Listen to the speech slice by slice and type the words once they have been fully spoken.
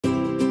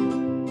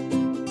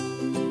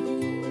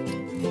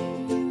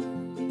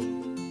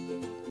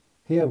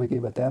here we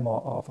give a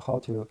demo of how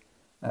to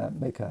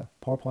make a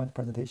PowerPoint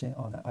presentation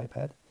on an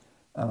iPad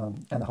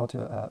and how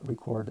to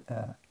record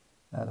the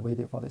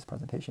video for this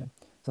presentation.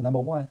 So number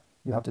one,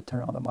 you have to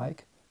turn on the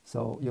mic.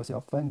 So use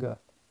your finger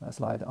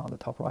slide on the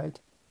top right.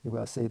 You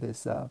will see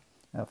this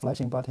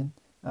flashing button.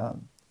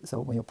 So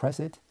when you press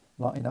it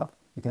long enough,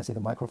 you can see the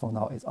microphone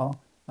now is on.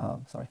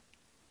 Sorry.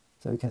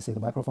 So you can see the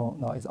microphone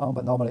now is on,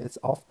 but normally it's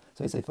off.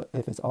 So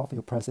if it's off,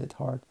 you press it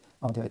hard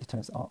until it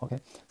turns on. Okay.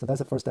 So that's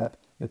the first step.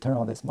 You turn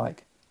on this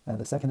mic. And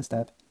the second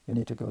step, you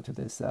need to go to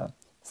this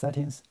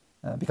settings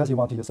because you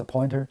want to use a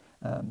pointer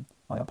on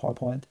your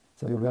PowerPoint.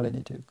 So you really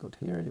need to go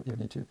to here. You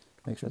need to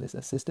make sure this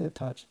assistive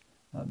touch.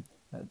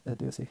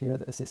 Do you see here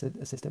the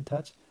assistive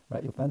touch?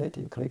 Right. You find it.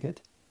 You click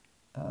it.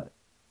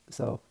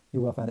 So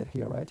you will find it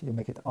here, right? You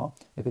make it on.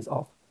 If it's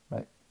off,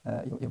 right?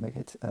 You make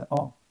it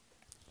on.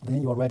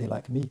 Then you are ready,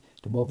 like me,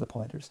 to move the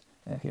pointers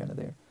here and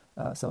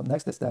there. So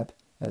next step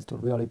is to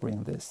really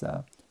bring this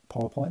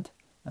PowerPoint.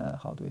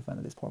 How do we find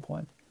this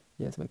PowerPoint?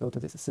 Yes, we go to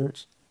this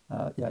search.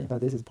 Yeah, in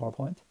fact, this is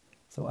PowerPoint.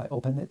 So I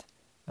open it.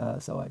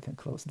 So I can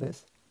close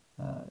this.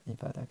 In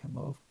fact, I can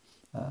move.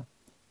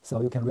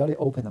 So you can really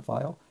open the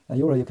file. And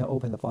usually you can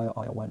open the file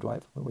on your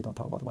OneDrive. We don't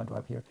talk about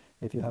OneDrive here.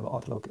 If you have an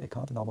Outlook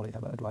account, normally you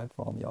have a drive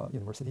from your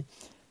university.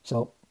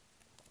 So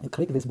you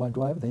click this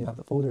OneDrive, then you have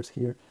the folders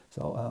here.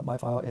 So my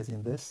file is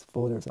in this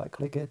folder, so I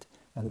click it,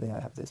 and then I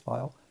have this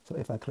file. So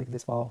if I click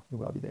this file, it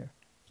will be there.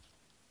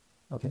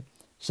 Okay.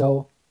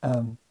 So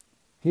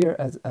here,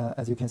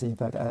 as you can see, in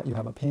fact, you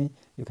have a pen.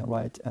 You can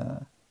write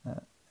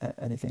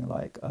anything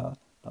like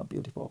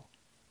beautiful.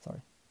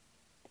 Sorry.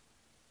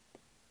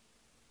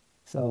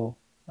 So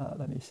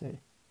let me see.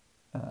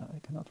 I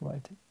cannot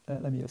write.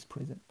 Let me use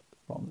present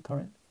from the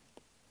current.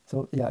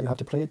 So yeah, you have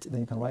to play it.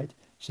 Then you can write.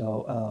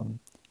 So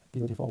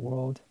beautiful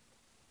world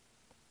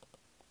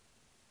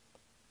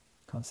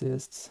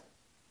consists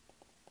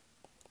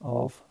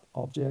of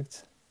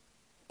objects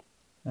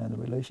and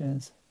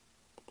relations,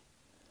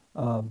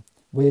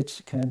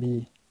 which can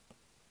be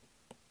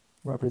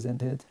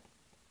represented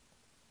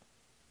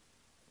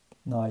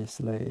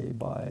nicely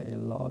by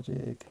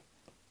logic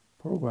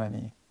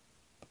programming.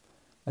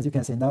 As you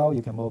can see now,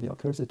 you can move your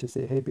cursor to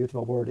say, hey,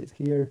 beautiful world is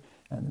here,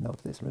 and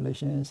note this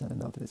relations, and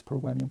note this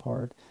programming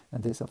part,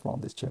 and this is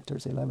from this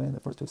chapters 11, the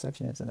first two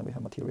sections, and then we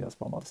have materials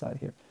from outside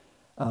here.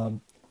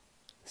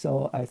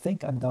 So I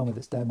think I'm done with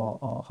this demo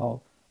on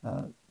how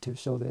to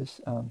show this,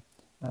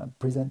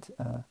 present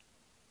a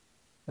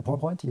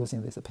PowerPoint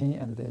using this pen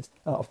and this.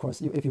 Of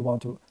course, if you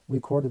want to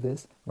record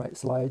this, right,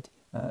 slide,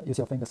 use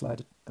your finger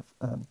slide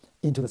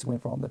into the screen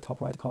from the top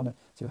right corner.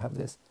 So you have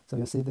this. So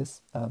you see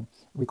this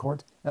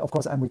record. Of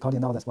course, I'm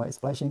recording now. That's why it's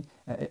flashing.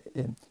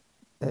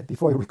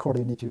 Before you record,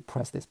 you need to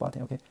press this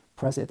button. Okay,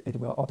 press it. It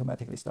will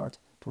automatically start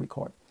to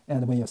record.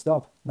 And when you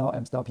stop, now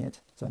I'm stopping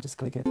it. So I just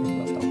click it and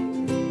it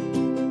will stop.